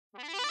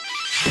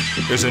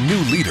There's a new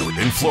leader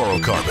in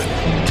fluorocarbon.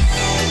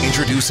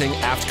 Introducing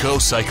AFTCO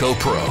Saiko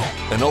Pro,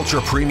 an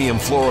ultra-premium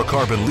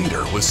fluorocarbon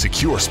leader with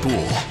secure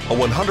spool. A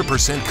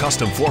 100%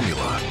 custom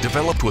formula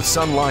developed with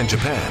Sunline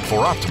Japan for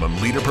optimum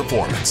leader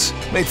performance.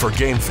 Made for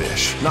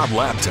gamefish, not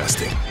lab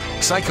testing.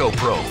 Saiko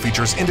Pro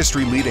features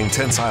industry-leading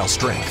tensile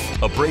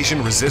strength,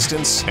 abrasion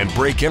resistance, and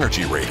brake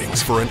energy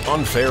ratings for an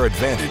unfair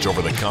advantage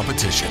over the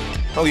competition.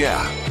 Oh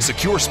yeah,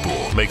 secure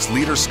spool makes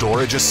leader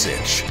storage a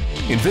cinch.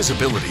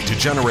 Invisibility to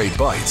generate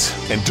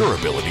bites, and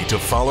durability to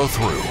follow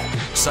through.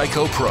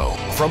 Saiko Pro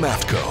from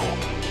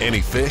AFTCO.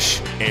 Any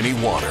fish, any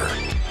water.